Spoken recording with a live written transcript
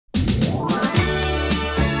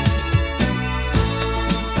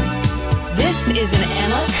This is an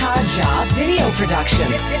Khadja video production.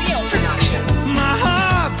 My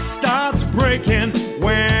heart starts breaking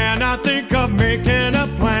when I think of making a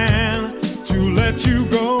plan to let you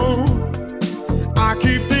go. I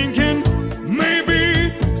keep thinking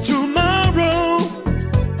maybe tomorrow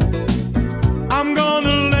I'm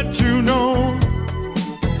gonna let you know.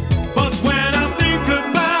 But when I think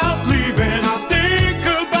about leaving, I think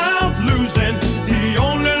about losing the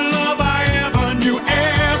only love I ever knew.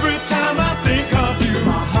 Every time I think of you,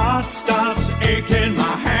 my heart starts aching,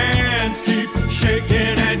 my hands keep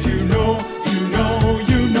shaking, and you know,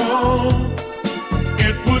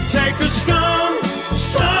 it would take a strong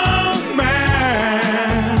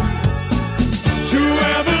man to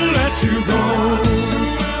ever let you go.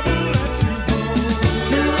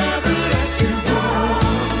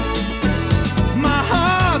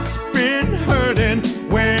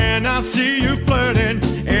 When I see you flirting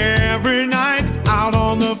every night out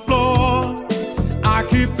on the floor, I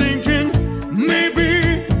keep thinking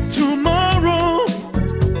maybe tomorrow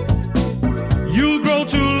you'll grow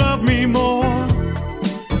to love me more.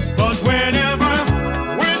 But whenever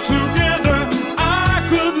we're together, I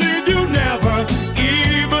could leave you never,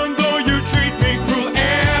 even though you treat me cruel.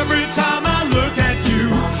 Every time I look at you,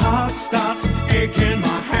 my heart starts aching,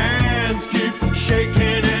 my hands keep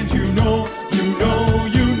shaking, and you know,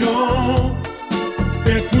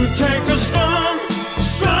 it would take a strong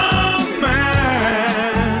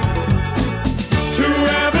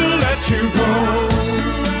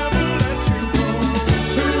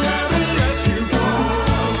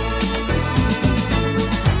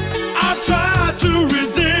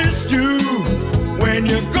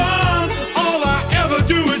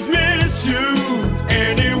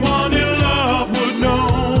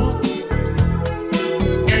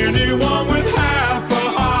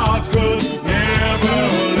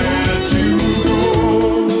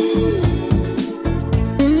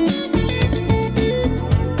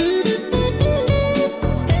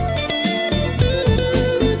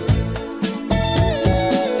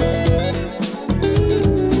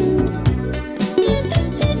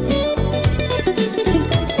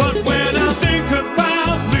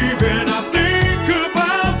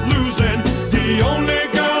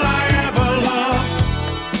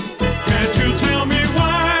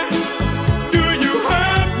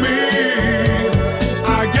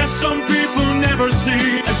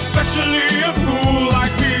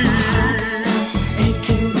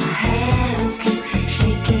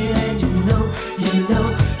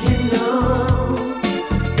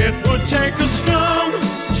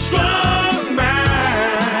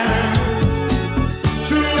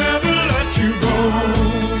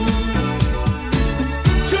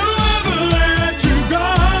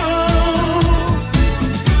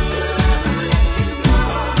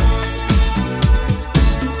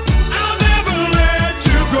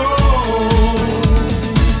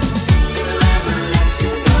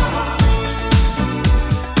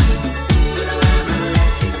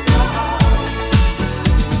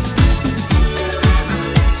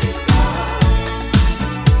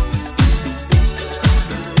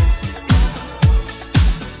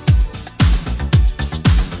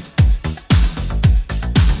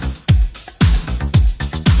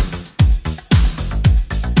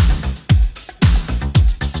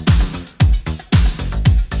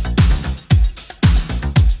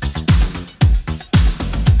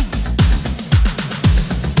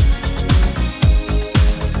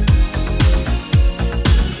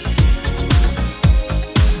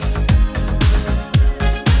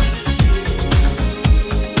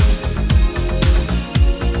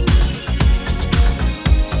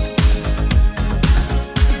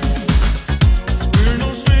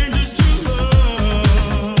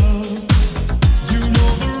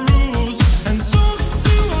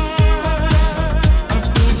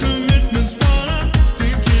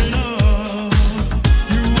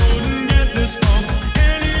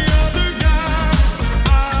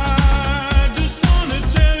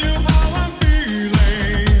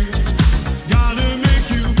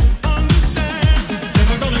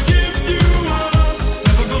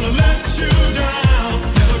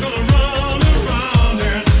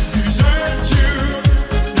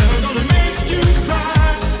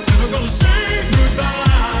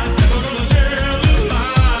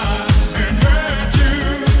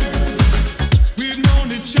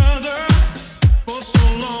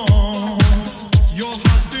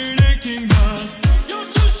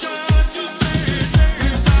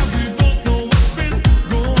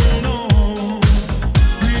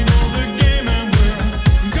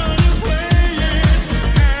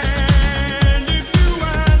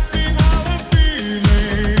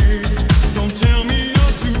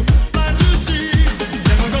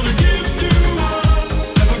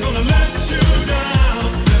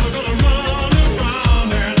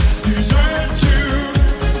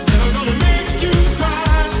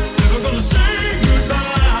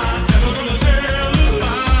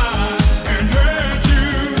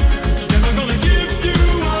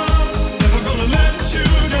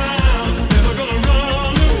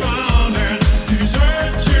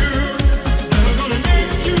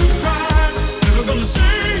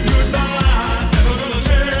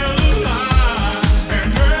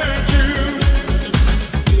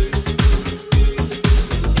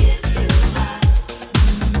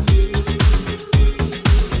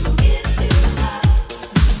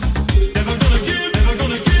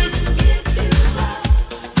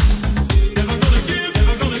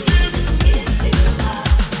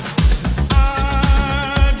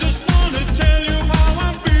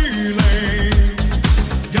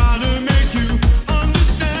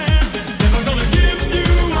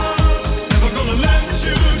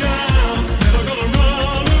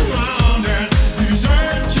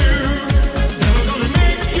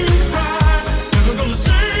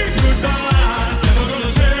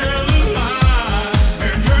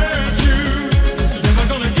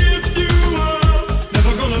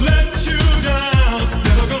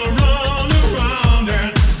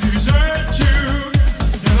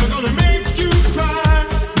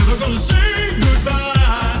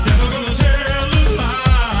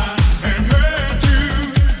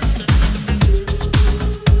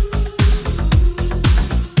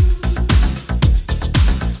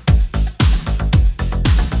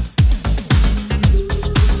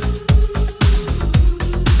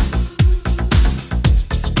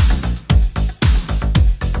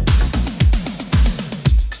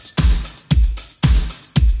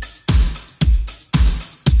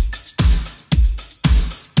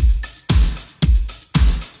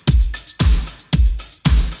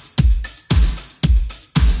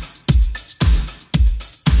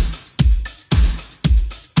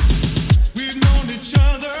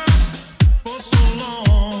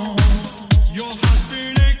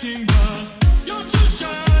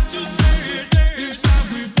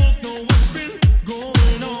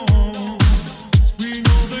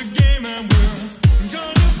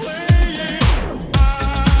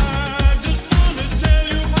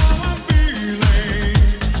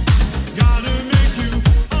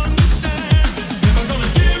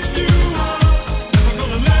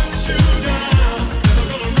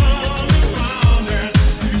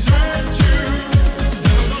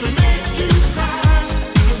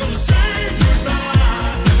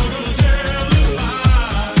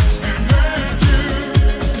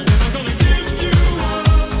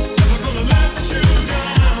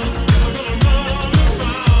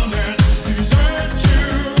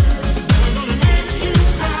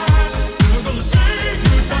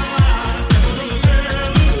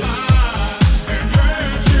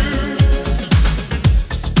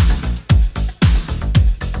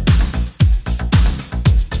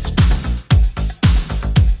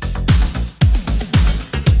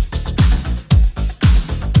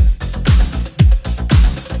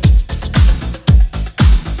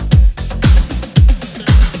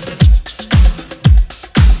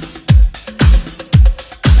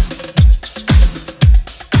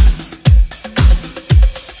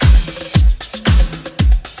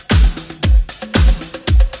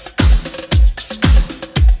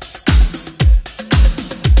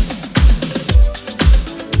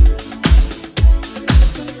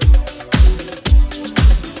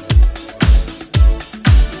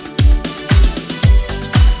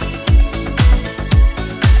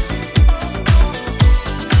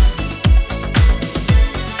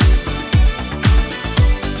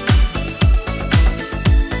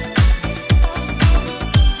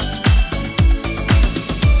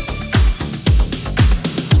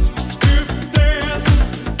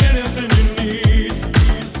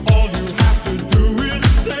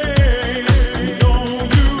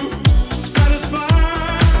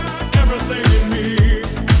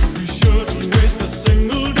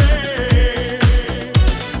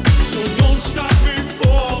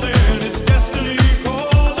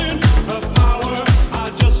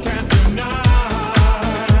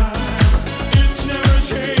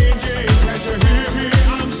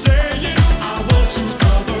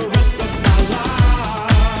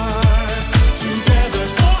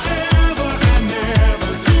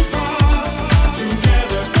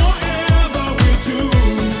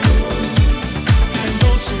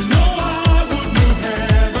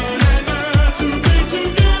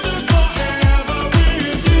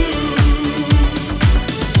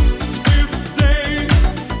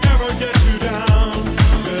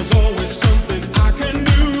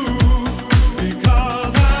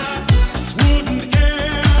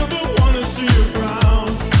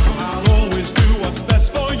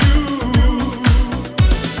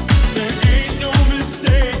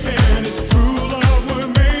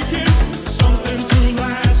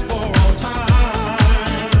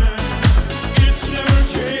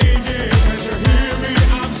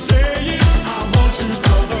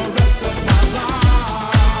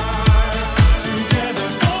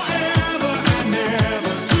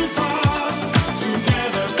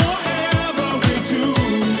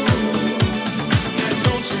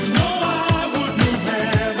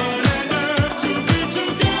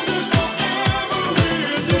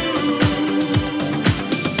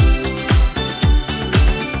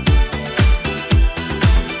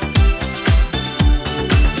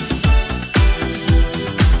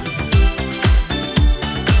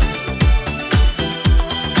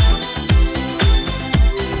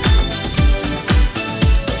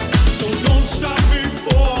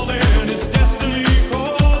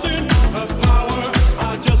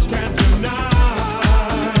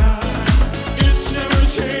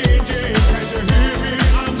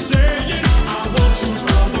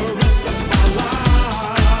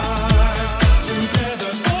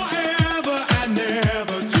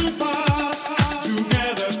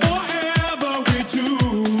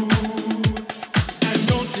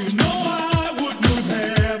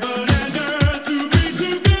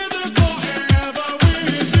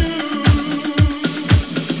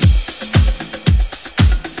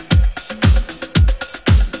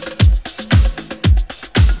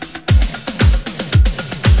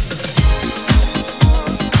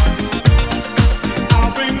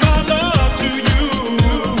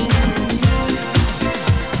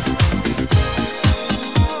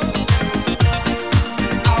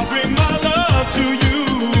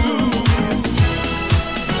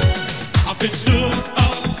been stood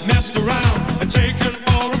up, messed around, and taken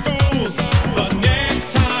for a fool. But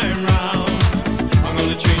next time round, I'm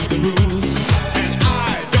gonna change the rules. And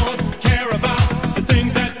I don't care about the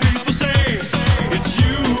things that people say. It's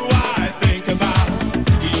you I think about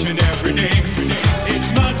each and every day. It's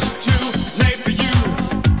much too late for you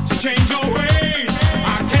to change your ways.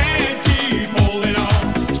 I can't keep holding on,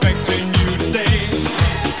 expecting you to stay.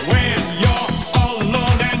 When you're all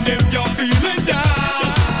alone and if you're feeling down,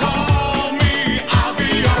 call me, I'll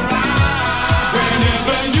be around.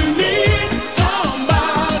 Whenever you need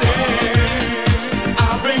somebody,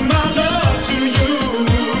 I'll bring my love to you.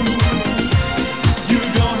 You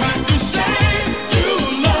don't have to say you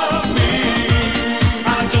love me,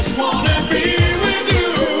 I just wanna be with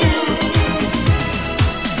you.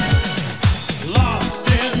 Lost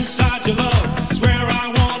inside your love is where I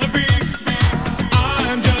wanna be.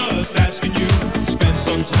 I'm just asking you to spend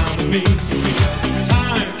some time with me.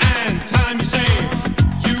 Time and time you say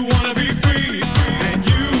you wanna be free, and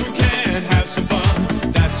you can have some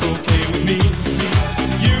fun, that's okay with me.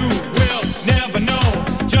 You will never know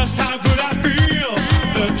just how good I feel.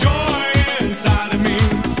 The joy inside of me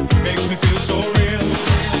makes me feel so real.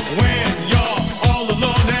 When you're all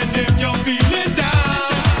alone and if you're feeling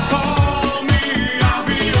down, call me, I'll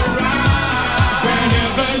be around.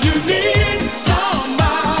 Whenever you need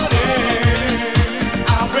somebody,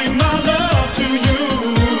 I'll bring my love to you.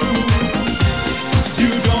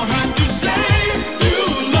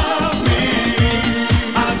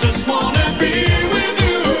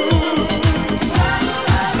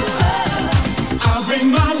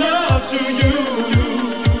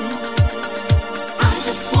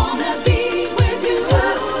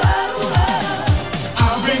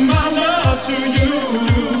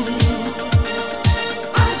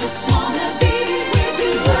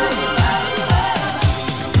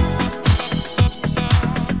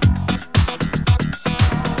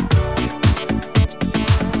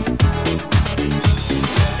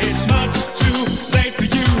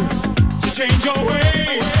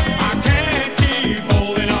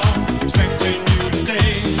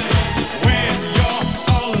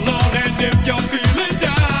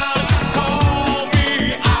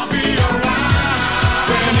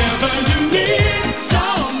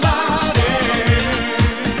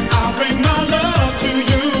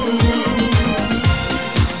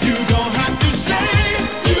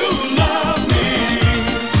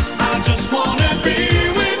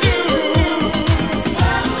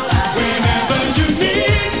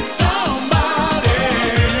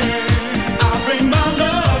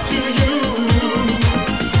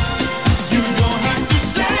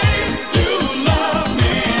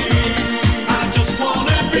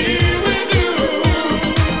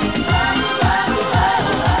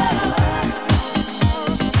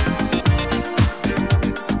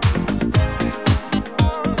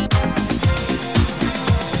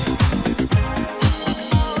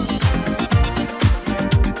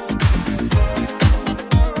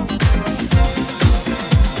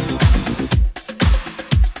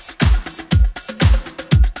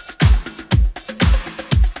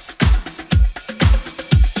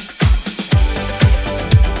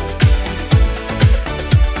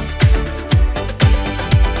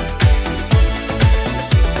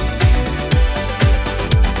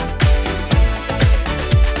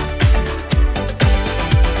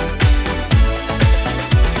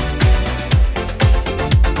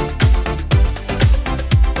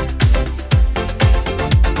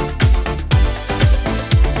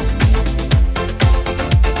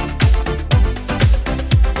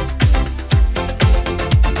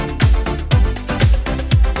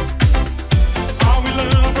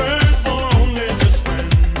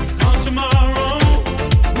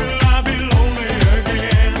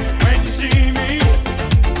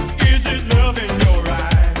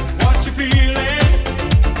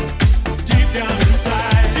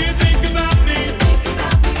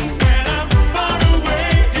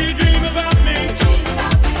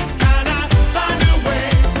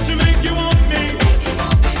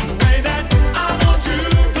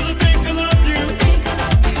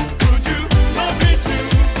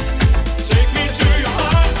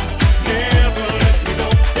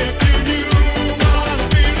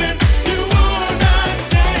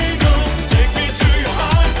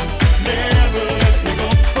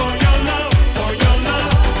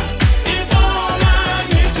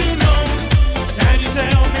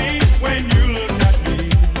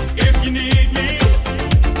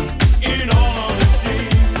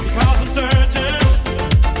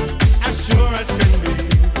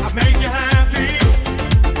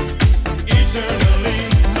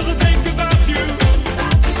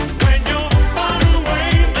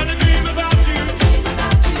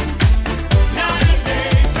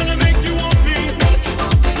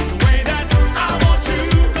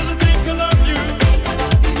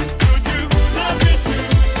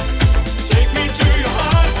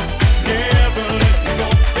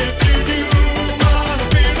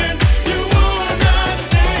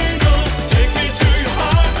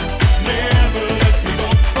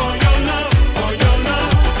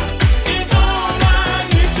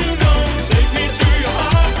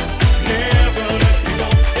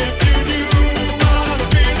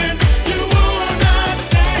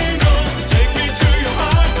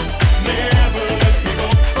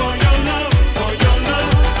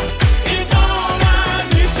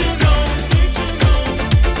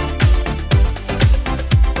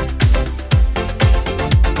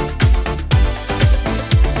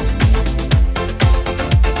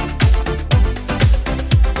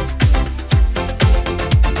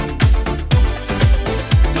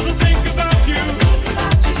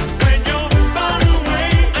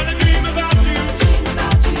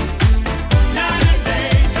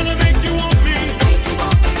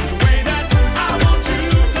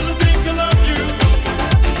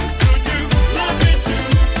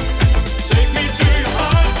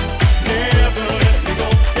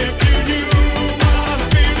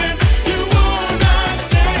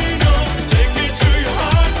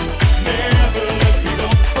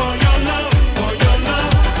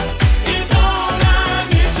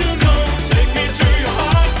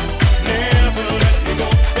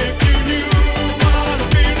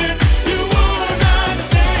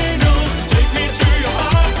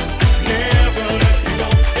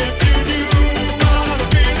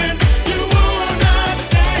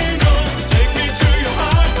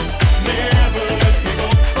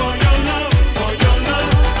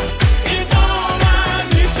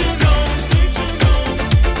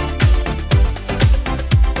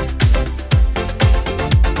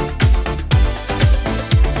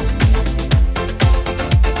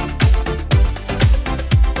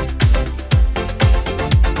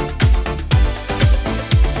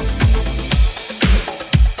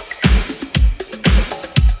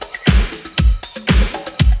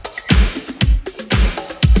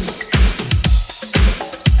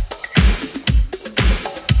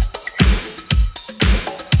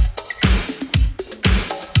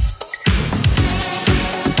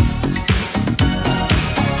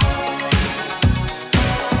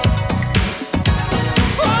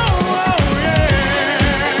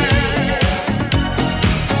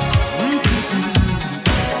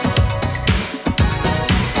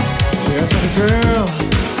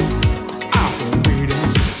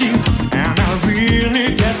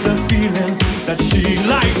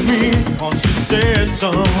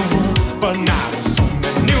 reason, but not in so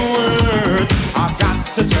many words. I've got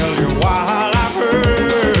to tell you what I've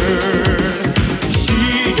heard.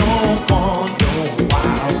 She don't want no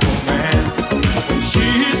wild romance. When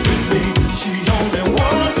she's with me, she only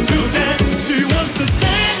wants to dance. She wants to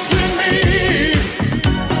dance with me,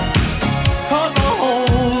 'cause I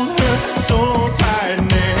hold her so tight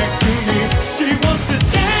next to me. She wants to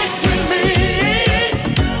dance with me,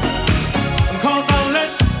 'cause I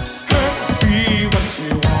let her be what she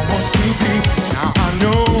wants to be. Now I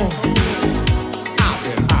know I've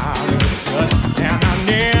been out of touch, and I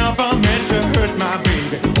never meant to hurt my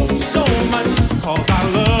baby oh so much, 'cause I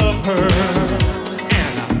love her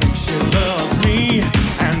and I think she loves me,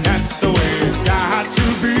 and that's the way it's got to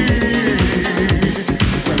be.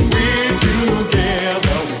 When we're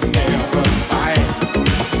together, we never fight.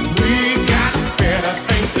 We got better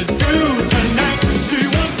things to do tonight. She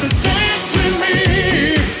wants to dance with me,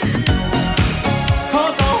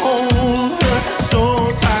 'cause I hold her so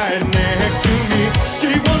tight next to me. She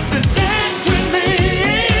wants to dance with me,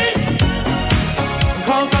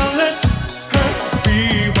 'cause I let her be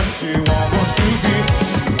what she wants to be.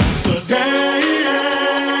 She wants to dance.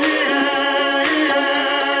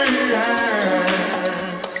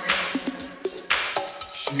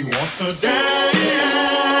 She wants to dance.